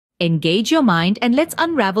Engage your mind and let's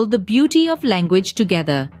unravel the beauty of language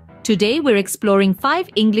together. Today we're exploring 5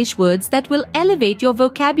 English words that will elevate your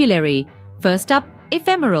vocabulary. First up,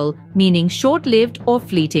 ephemeral, meaning short-lived or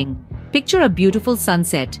fleeting. Picture a beautiful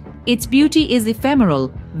sunset. Its beauty is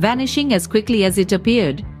ephemeral, vanishing as quickly as it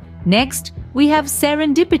appeared. Next, we have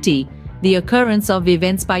serendipity, the occurrence of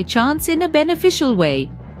events by chance in a beneficial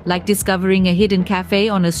way. Like discovering a hidden cafe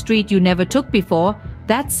on a street you never took before,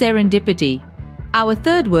 that's serendipity. Our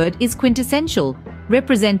third word is quintessential,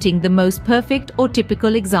 representing the most perfect or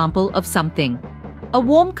typical example of something. A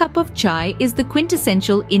warm cup of chai is the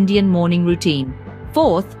quintessential Indian morning routine.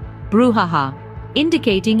 Fourth, brouhaha,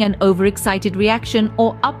 indicating an overexcited reaction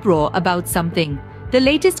or uproar about something. The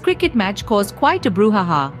latest cricket match caused quite a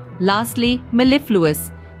brouhaha. Lastly,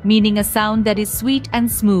 mellifluous, meaning a sound that is sweet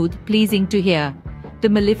and smooth, pleasing to hear. The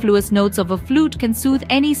mellifluous notes of a flute can soothe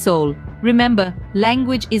any soul. Remember,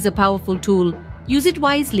 language is a powerful tool. Use it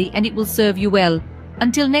wisely and it will serve you well.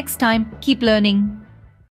 Until next time, keep learning.